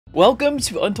Welcome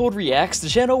to Untold Reacts, the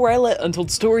channel where I let untold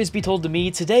stories be told to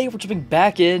me. Today we're jumping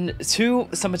back in to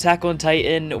some Attack on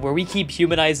Titan, where we keep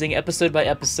humanizing episode by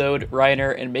episode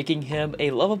Reiner and making him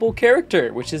a lovable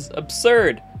character, which is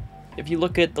absurd if you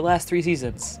look at the last 3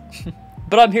 seasons.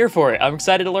 But I'm here for it. I'm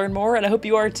excited to learn more, and I hope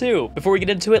you are too. Before we get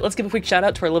into it, let's give a quick shout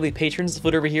out to our lovely patrons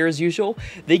split over here as usual.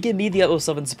 They give me the utmost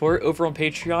love and support over on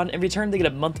Patreon. In return, they get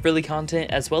a month-early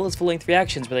content as well as full-length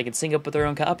reactions where they can sync up with their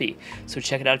own copy. So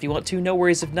check it out if you want to. No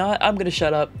worries if not. I'm gonna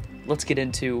shut up. Let's get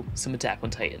into some Attack on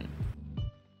Titan.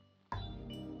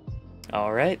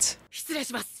 All right.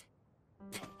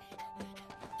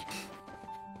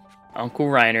 Uncle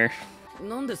Reiner.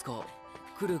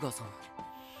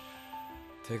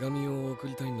 手紙を送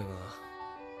りたいんだが、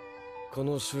こ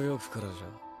の収容区からじ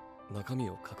ゃ中身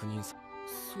を確認す。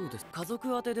そうです。家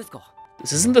族宛てですか。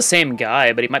This isn't the same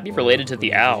guy, but he might be related to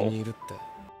the owl.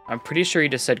 I'm pretty sure he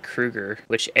just said Kruger,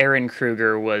 which Aaron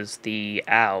Kruger was the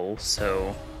owl,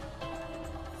 so...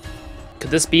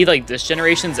 Could this be like this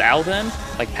generation's owl then?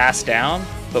 Like passed down?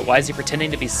 But why is he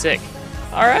pretending to be sick?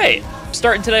 Alright,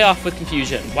 starting today off with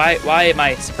confusion. Why am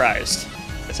I surprised?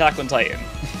 Attack on Titan.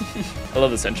 I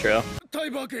love this intro. Oh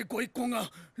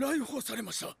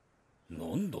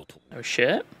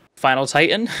shit. Final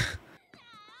Titan?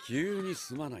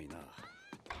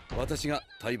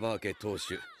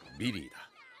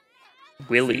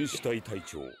 Willie.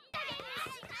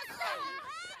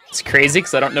 It's crazy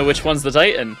because I don't know which one's the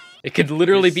Titan. It could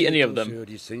literally be any of them. I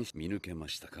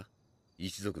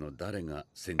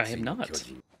am not.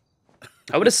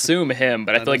 I would assume him,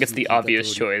 but I feel like it's the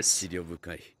obvious choice.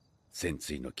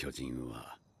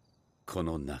 こ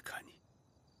の中に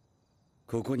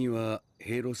ここには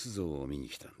ヘロス像を見に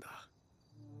来たんだ。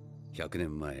100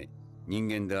年前人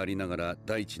間でありながら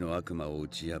大地の悪魔を打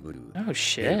ち破るヘロ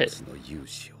スの勇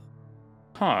士を。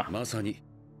まさに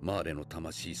マーレの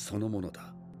魂そのもの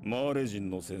だ。マーレ人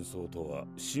の戦争とは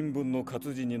新聞の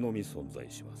活字にのみ存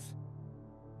在します。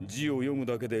字を読む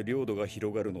だけで領土が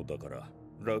広がるのだから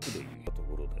楽でいいと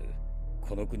ころで、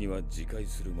この国は自戒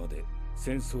するまで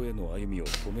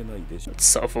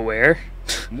Self-aware.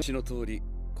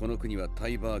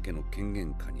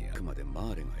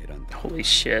 Holy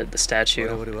shit, the statue.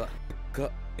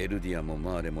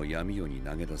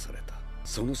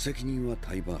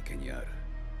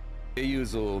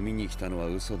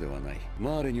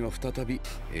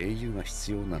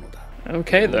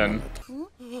 Okay then.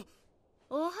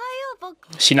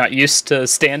 Is she not used to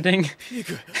standing?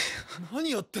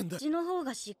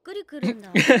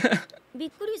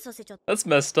 That's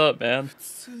messed up, man.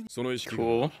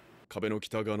 Cool.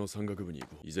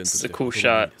 This is a cool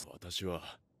shot.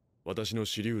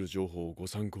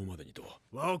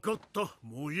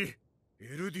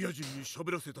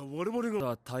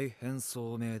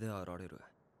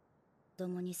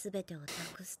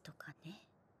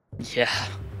 Yeah.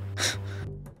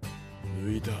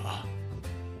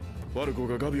 バルコ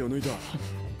がガビを抜いた。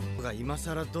が今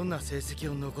さらどんな成績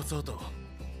を残そうと、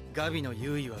ガビの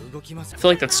優位は動きません。I feel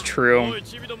like that's true.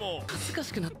 恥ずか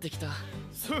しくなってきた。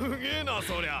すげえな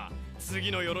そりゃ。次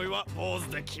の鎧はポー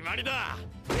ズで決まりだ。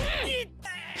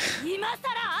今さら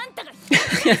あんたが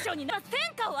一緒にな戦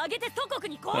果を上げて祖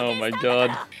国に貢献 Oh my したんだ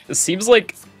god. It seems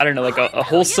like, I don't know, like a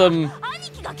wholesome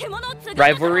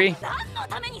rivalry.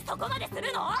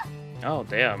 Oh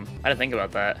damn. I didn't think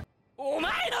about that.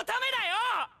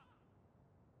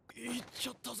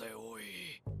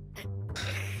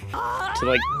 To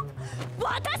like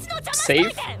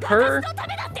save her?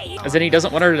 As in he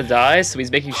doesn't want her to die, so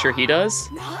he's making sure he does?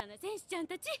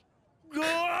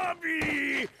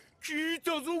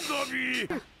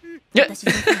 Yeah.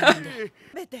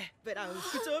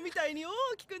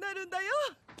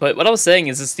 But what I was saying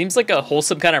is, this seems like a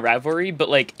wholesome kind of rivalry, but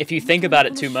like, if you think about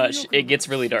it too much, it gets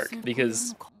really dark,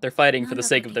 because they're fighting for the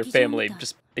sake of their family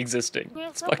just existing.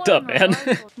 It's fucked up, man.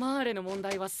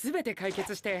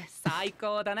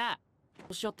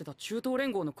 おっしゃってた中東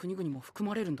連合の国々も含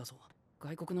まれるんだぞ。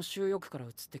外国の収容区から移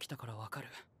ってきたからわかる。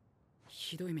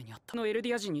ひどい目にあったのエルデ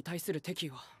ィア人に対する敵意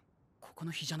はここ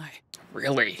の日じゃない。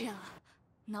Really? いや、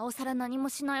なおさら何も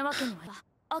しないわけには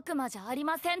悪魔じゃあり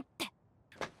ませんって。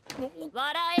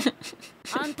笑え。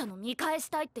あんたの見返し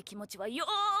たいって気持ちはよ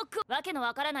ーく。わけの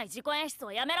わからない自己演出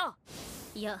をやめろ。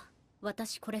いや、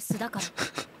私これ素だから。シワ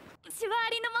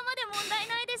リのままで問題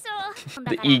ないでしょ。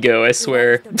 The ego, I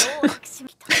swear.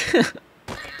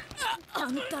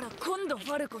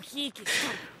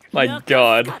 My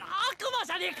god.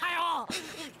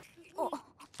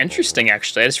 Interesting,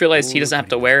 actually. I just realized he doesn't have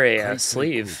to wear a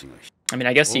sleeve. I mean,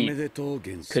 I guess he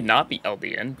could not be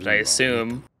Eldian, but I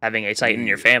assume having a Titan in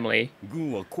your family, I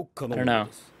don't know.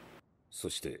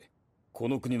 こ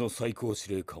の国の最高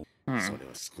司令官。それ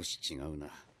は少し違うな。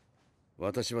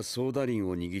私はソーダリン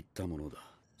を握ったものだ。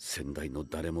先代の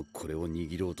誰もこれを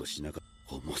握ろうとしなかっ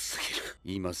た。重すぎ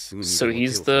る。今すぐに。So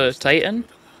he's the Titan?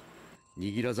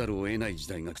 握らざるを得ない時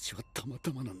代が口はたま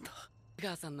たまなんだ。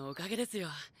ガーさんのおかげですよ。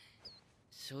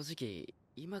正直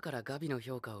今からガビの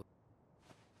評価を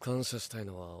感謝したい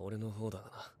のは俺の方だが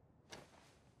な。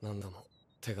何度も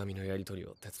手紙のやり取り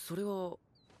をそれは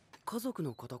家族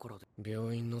の方からで。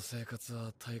病院の生活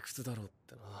は退屈だろうっ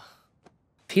てな。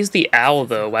If he's the owl,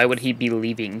 though, why would he be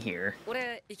leaving here?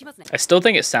 俺行きますね。 I still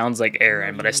think it sounds like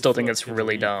Eren, but I still think it's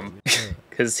really dumb.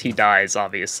 Because he dies,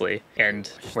 obviously. And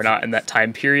we're not in that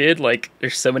time period. Like,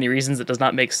 there's so many reasons it does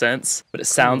not make sense. But it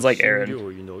sounds like Eren.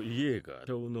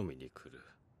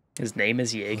 His name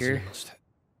is Jaeger?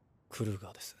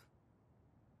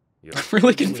 I'm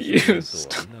really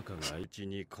confused.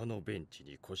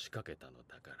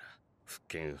 福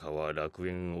建派は楽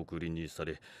園送りにさ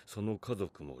れ、その家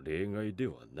族も例外で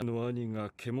はない。の兄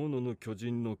が獣の巨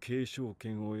人の継承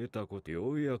権を得たこと、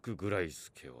ようやくグライ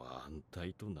ス家は安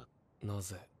泰となった。な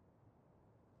ぜ？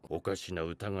おかしな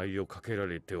疑いをかけら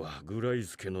れてはグライ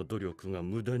ス家の努力が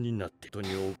無駄になってとに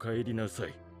お帰りなさ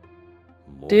い。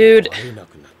Dude. 会えな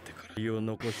くなってから身を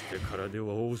残してからで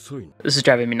は遅い。 This is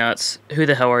driving me nuts. Who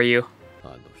the hell are you? あ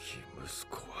の日息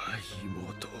子は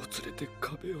妹を連れて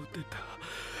壁を出た。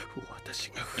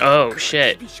 Oh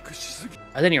shit.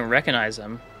 I didn't even recognize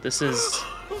him. This is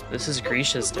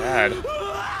Grisha's dad.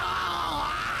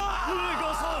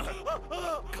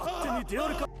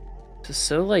 This is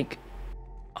so like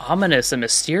ominous and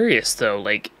mysterious though.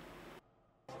 Like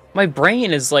my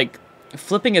brain is like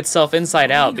flipping itself inside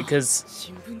out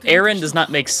because Eren does not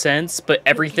make sense, but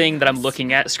everything that I'm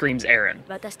looking at screams Eren.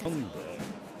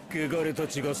 Oh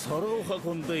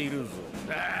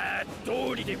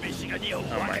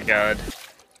my god.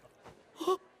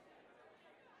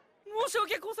 申し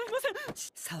訳ございません。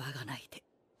騒がないで。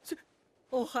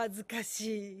お恥ずか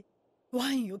しい。ワ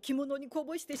インを着物にこ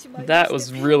ぼしてしまいました。 That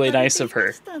was really nice of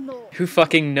her. Who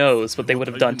fucking knows what they would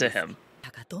have done to him?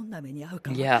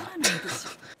 Yeah.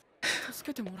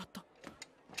 助けてもらった。こ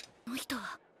の人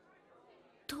は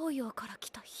東洋から来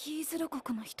たヒーズル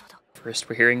国の人だ。 First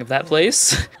we're hearing of that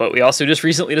place, but we also just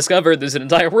recently discovered there's an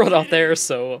entire world out there,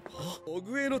 so...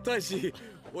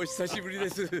 It's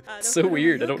so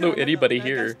weird, I don't know anybody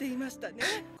here.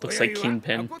 Looks like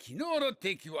Kingpin.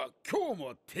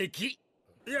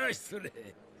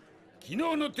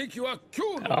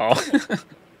 Oh.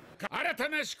 新た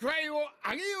な祝杯を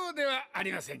あげようではあ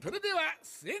りません。それでは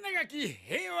末永き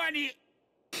平和に。いい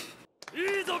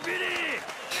ぞビリー。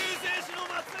救世主の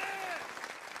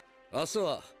末裔。明日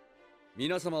は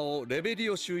皆様をレベリ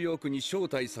オ収容区に招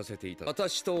待させていただき、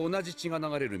私と同じ血が流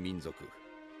れる民族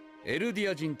エルデ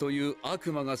ィア人という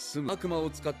悪魔が住む。悪魔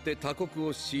を使って他国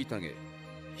を虐げ、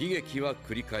悲劇は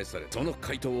繰り返され、その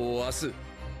回答を明日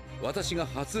私が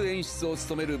初演出を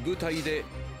務める舞台で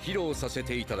披露させ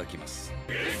ていただきます。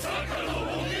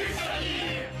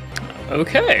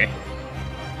 Okay.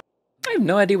 I have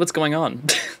no idea what's going on.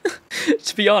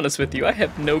 To be honest with you, I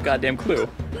have no goddamn clue.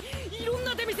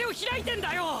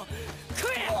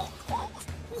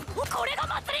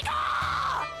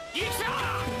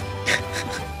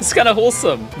 It's kind of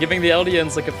wholesome, giving the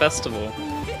Eldians like a festival.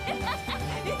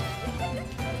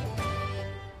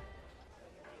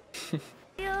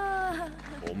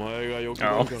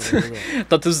 Oh.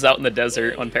 Thought this was out in the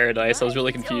desert on Paradise. I was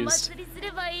really confused.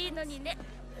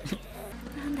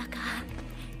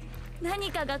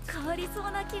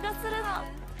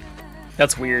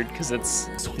 That's weird because it's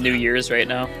New Year's right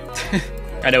now.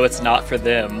 I know it's not for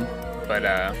them, but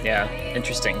yeah,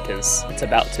 interesting because it's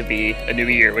about to be a new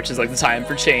year, which is like the time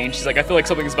for change. She's like, I feel like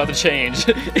something's about to change.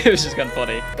 It was just kind of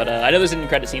funny. But I know there's an end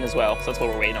credit scene as well, so that's what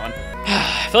we're waiting on.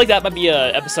 I feel like that might be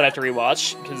an episode I have to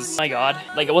rewatch because, my god,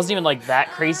 like it wasn't even like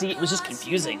that crazy. It was just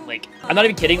confusing. Like, I'm not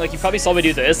even kidding. Like, you probably saw me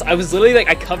do this. I was literally like,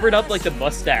 I covered up like the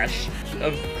mustache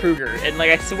of Kruger, and like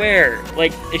I swear,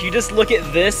 like if you just look at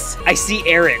this, I see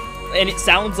Eren, and it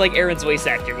sounds like Eren's voice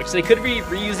actor, which they could be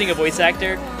reusing a voice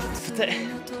actor.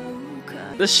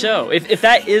 This show, if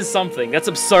that is something, that's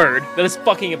absurd. That is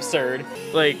fucking absurd.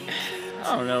 Like,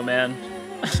 I don't know, man.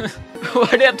 Why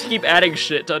do I have to keep adding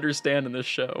shit to understand in this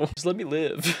show? Just let me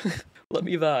live. Let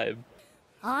me vibe.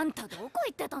 あんたどこ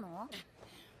行ってたの？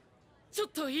ちょっ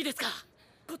といいですか？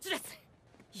こっちです。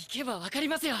行けばわかり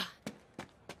ますよ。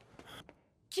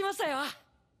来ましたよ。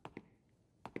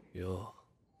よ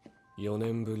う、4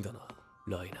年ぶりだな、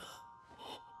ライナ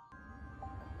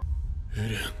ー。エ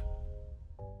レン。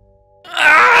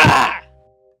Ah!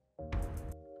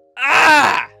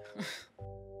 Ah!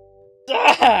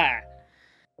 Ah!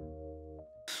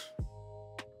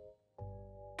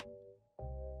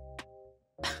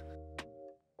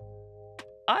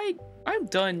 I'm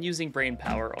done using brain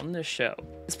power on this show.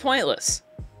 It's pointless.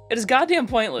 It is goddamn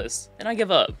pointless, and I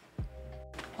give up.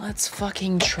 Let's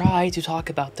fucking try to talk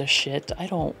about this shit. I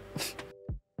don't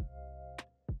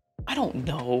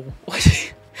know.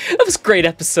 That was a great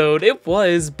episode. It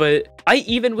was, but I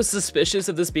even was suspicious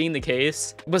of this being the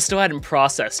case, but still hadn't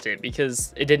processed it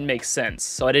because it didn't make sense.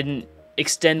 So I didn't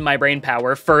extend my brain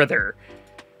power further.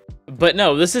 But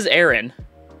no, this is Aaron.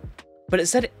 But it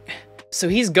said, so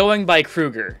he's going by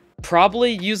Kruger,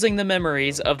 probably using the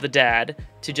memories of the dad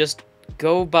to just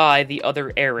go by the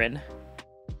other Aaron.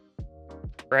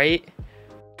 Right?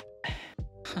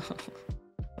 Oh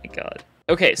my god.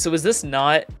 Okay, so is this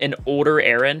not an older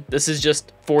Aaron? This is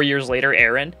just 4 years later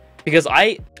Aaron? Because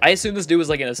I assume this dude was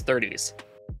like in his 30s.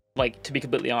 Like, to be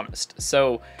completely honest.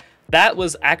 So that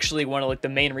was actually one of like the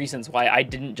main reasons why I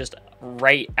didn't just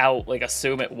right out like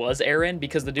assume it was Aaron,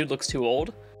 because the dude looks too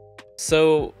old.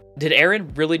 So did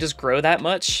Aaron really just grow that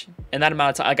much in that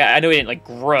amount of time? Like, I know he didn't like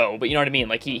grow, but you know what I mean?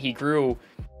 Like he grew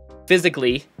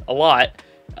physically a lot.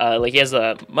 Like he has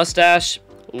a mustache,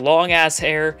 long ass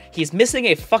hair. He's missing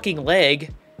a fucking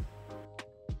leg.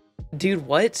 Dude,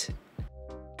 what?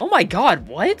 Oh my god,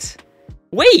 what?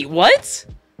 Wait, what?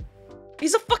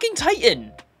 He's a fucking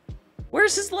Titan.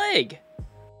 Where's his leg?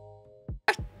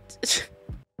 I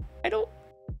don't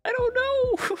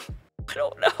know. I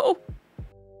don't know.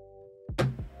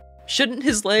 Shouldn't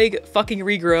his leg fucking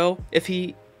regrow if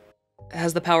he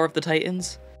has the power of the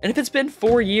Titans? And if it's been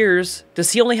 4 years,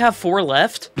 does he only have 4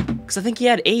 left? Because I think he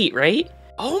had 8, right?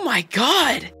 Oh my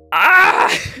god!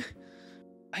 Ah!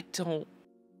 I don't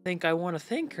think I want to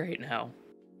think right now.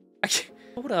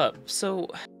 Hold up. So,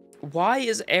 why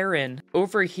is Aaron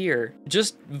over here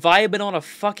just vibing on a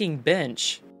fucking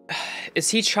bench? Is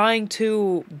he trying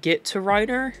to get to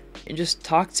Reiner and just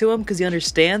talk to him because he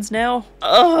understands now?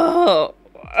 Oh!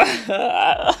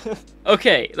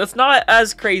 Okay, that's not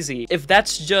as crazy if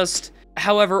that's just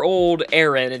however old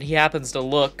Aaron and he happens to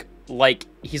look like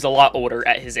he's a lot older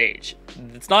at his age.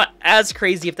 It's not as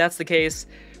crazy if that's the case.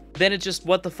 Then it's just,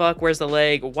 what the fuck, where's the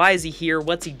leg? Why is he here?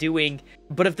 What's he doing?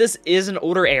 But if this is an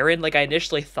older Aaron like I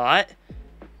initially thought,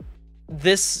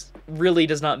 this really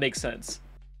does not make sense.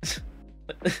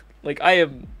 Like, I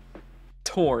am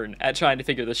torn at trying to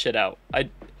figure this shit out. I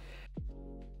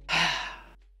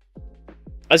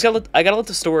gotta let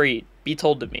the story be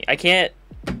told to me. I can't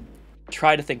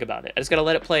try to think about it. I just gotta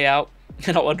let it play out,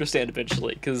 and I'll understand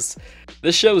eventually, because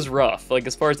this show is rough. Like,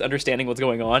 as far as understanding what's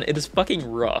going on, it is fucking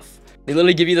rough. They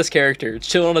literally give you this character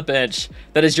chilling on a bench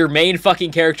that is your main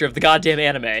fucking character of the goddamn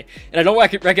anime, and I don't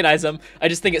recognize him. I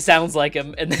just think it sounds like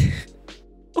him, and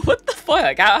what the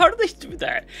fuck? How do they do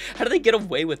that? How do they get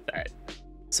away with that?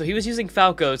 So he was using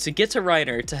Falco to get to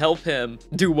Reiner to help him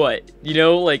do what? You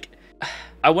know, like,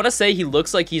 I want to say he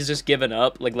looks like he's just given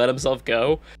up, like let himself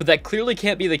go, but that clearly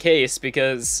can't be the case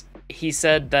because he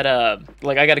said that,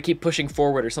 like, I gotta keep pushing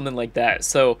forward or something like that.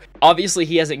 So obviously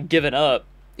he hasn't given up.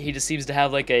 He just seems to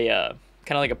have like a,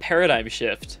 kind of like a paradigm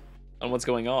shift on what's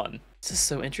going on. This is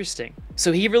so interesting.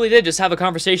 So he really did just have a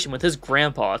conversation with his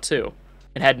grandpa too,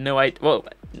 and had no idea. Well,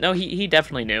 no, he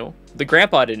definitely knew. The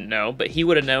grandpa didn't know, but he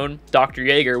would have known Dr.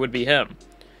 Jaeger would be him.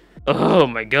 Oh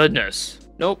my goodness.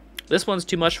 Nope. This one's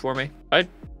too much for me. I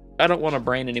don't want a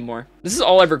brain anymore. This is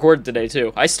all I've recorded today,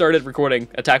 too. I started recording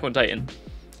Attack on Titan.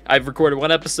 I've recorded 1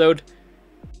 episode.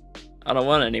 I don't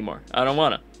want it anymore. I don't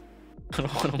want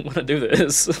to do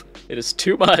this. It is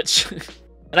too much. And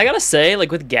I gotta say, like,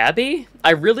 with Gabby, I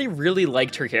really, really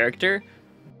liked her character,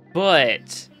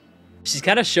 but she's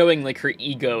kind of showing, like, her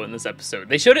ego in this episode.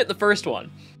 They showed it in the first one,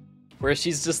 where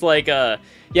she's just like,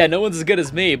 yeah, no one's as good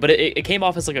as me, but it came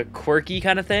off as like a quirky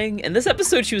kind of thing. And this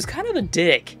episode, she was kind of a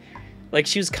dick. Like,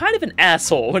 she was kind of an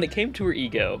asshole when it came to her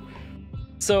ego.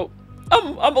 So,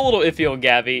 I'm a little iffy on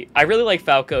Gabby. I really like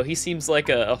Falco. He seems like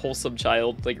a wholesome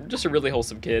child, like just a really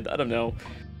wholesome kid. I don't know.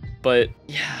 But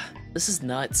yeah, this is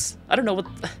nuts. I don't know what,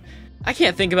 I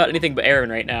can't think about anything but Aaron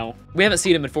right now. We haven't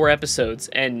seen him in 4 episodes,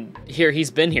 and here he's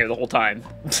been here the whole time.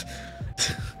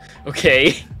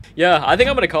 Okay. Yeah, I think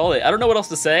I'm gonna call it. I don't know what else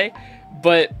to say,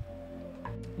 but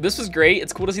this was great.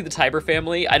 It's cool to see the Tiber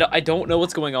family. I don't know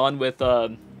what's going on with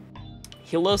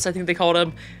Helos, I think they called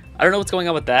him. I don't know what's going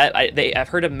on with that. I've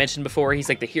heard him mentioned before. He's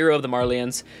like the hero of the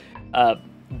Marlians,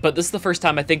 but this is the first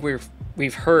time I think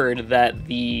we've heard that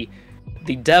the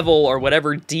devil or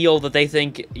whatever deal that they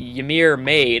think Ymir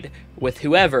made with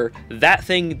whoever, that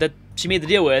thing that she made the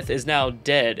deal with is now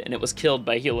dead, and it was killed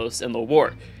by Helos in the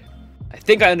war. I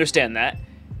think I understand that.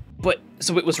 But,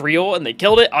 so it was real and they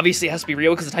killed it? Obviously it has to be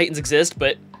real because the Titans exist,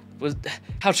 but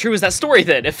how true is that story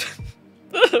then? If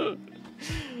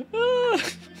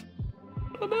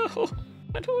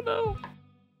I don't know.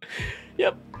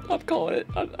 Yep, I'm calling it.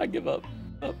 I give up.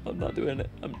 I'm not doing it.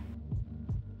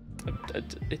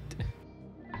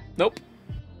 Nope.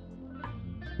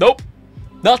 Nope.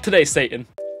 Not today, Satan.